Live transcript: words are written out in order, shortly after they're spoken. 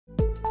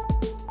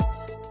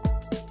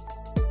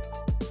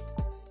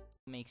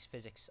makes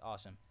physics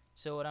awesome.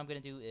 So what I'm going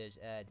to do is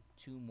add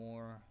 2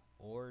 more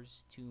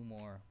ores, 2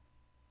 more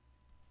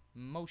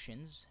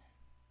motions.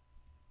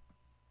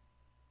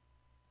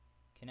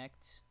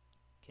 Connect,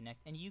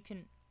 and you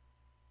can...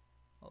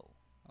 Oh,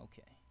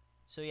 okay.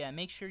 So yeah,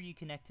 make sure you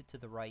connect it to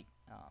the right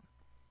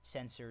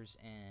sensors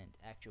and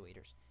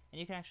actuators. And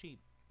you can actually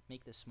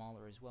make this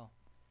smaller as well.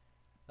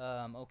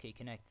 Okay,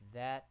 connect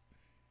that.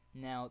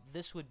 Now,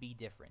 this would be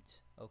different,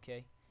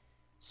 okay?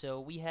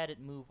 So we had it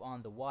move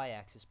on the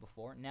y-axis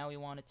before. Now we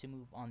want it to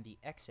move on the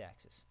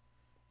x-axis.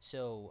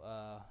 So,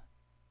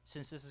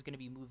 since this is going to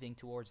be moving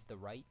towards the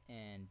right,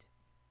 and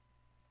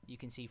you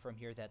can see from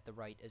here that the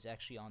right is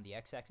actually on the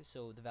x-axis,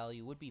 so the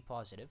value would be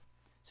positive.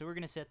 So we're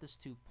going to set this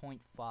to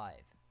 0.5.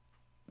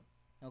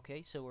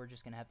 Okay, so we're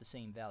just going to have the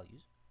same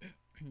values,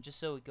 just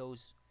so it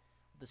goes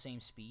the same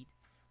speed.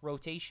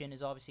 Rotation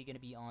is obviously going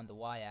to be on the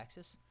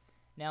y-axis.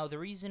 Now, the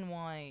reason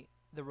why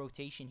the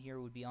rotation here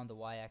would be on the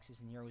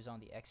y-axis and here was on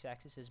the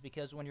x-axis is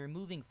because when you're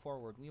moving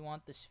forward, we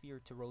want the sphere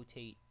to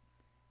rotate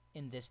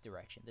in this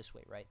direction, this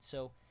way, right?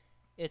 So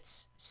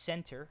its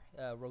center,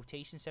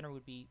 rotation center,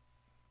 would be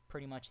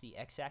pretty much the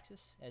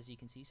x-axis, as you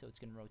can see, so it's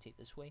going to rotate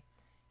this way.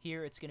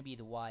 Here, it's going to be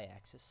the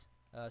y-axis.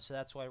 So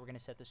that's why we're going to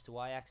set this to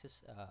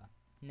y-axis,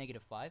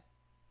 -5.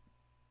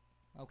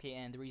 Okay,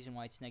 and the reason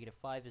why it's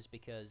 -5 is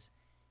because...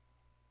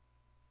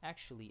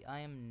 Actually, I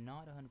am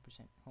not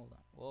 100%... Hold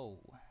on.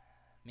 Whoa.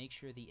 Make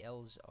sure the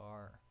L's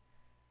are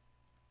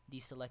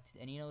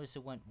deselected. And you notice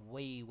it went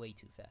way, way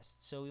too fast.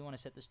 So we want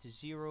to set this to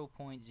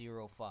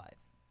 0.05.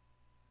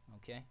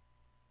 Okay?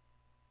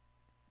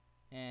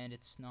 And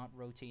it's not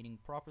rotating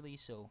properly,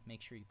 so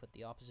make sure you put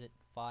the opposite.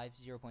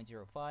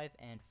 0.05,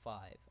 and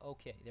 5.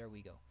 Okay, there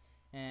we go.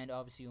 And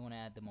obviously we want to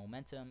add the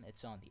momentum.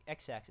 It's on the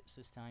x-axis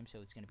this time,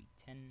 so it's going to be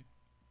 10...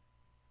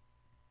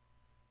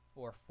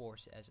 or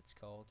force as it's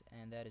called,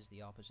 and that is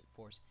the opposite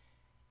force.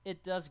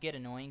 It does get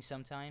annoying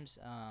sometimes,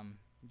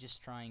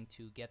 just trying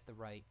to get the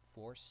right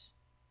force.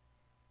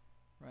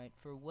 Right,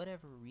 for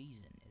whatever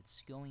reason,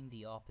 it's going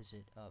the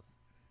opposite of,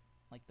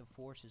 like the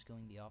force is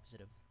going the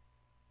opposite of,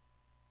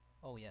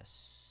 oh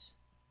yes,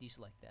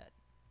 deselect that,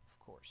 of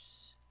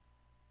course.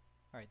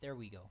 Alright, there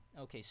we go.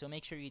 Okay, so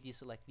make sure you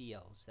deselect the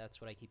L's,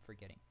 that's what I keep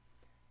forgetting.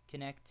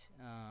 Connect,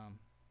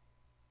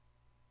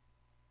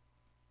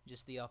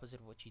 just the opposite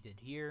of what you did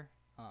here.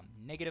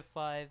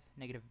 -5,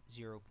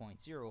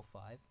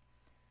 -0.05.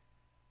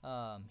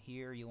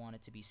 Here you want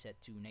it to be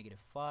set to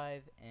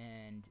 -5,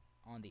 and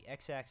on the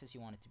x-axis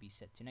you want it to be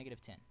set to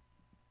 -10.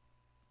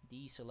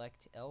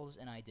 Deselect L's,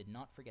 and I did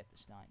not forget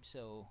this time,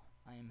 so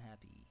I am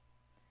happy.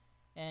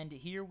 And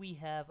here we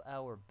have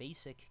our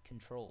basic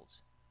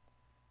controls.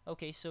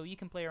 Okay, so you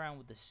can play around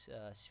with this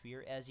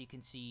sphere. As you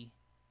can see,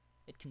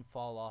 it can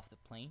fall off the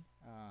plane.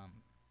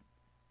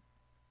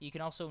 You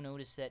can also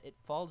notice that it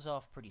falls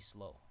off pretty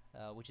slow.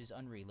 Which is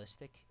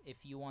unrealistic.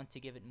 If you want to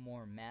give it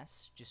more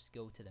mass, just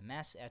go to the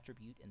mass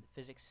attribute in the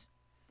physics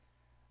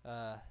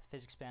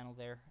panel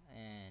there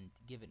and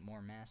give it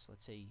more mass.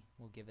 Let's say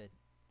we'll give it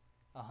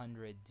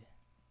 100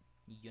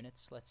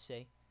 units, let's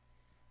say.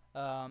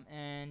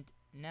 And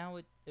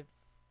now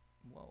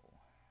whoa.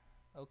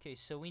 Okay,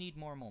 so we need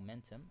more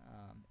momentum.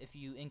 If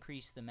you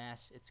increase the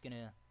mass, it's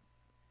gonna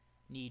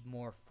need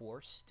more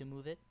force to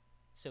move it.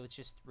 So it's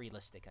just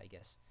realistic, I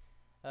guess.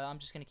 I'm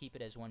just going to keep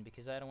it as 1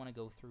 because I don't want to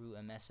go through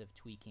a mess of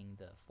tweaking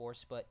the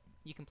force, but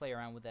you can play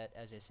around with that.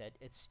 As I said,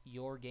 it's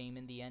your game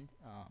in the end.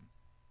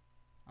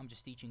 I'm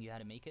just teaching you how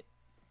to make it.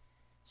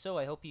 So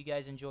I hope you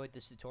guys enjoyed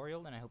this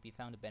tutorial, and I hope you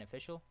found it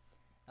beneficial.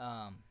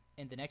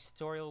 In the next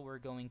tutorial, we're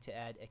going to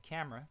add a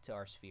camera to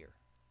our sphere.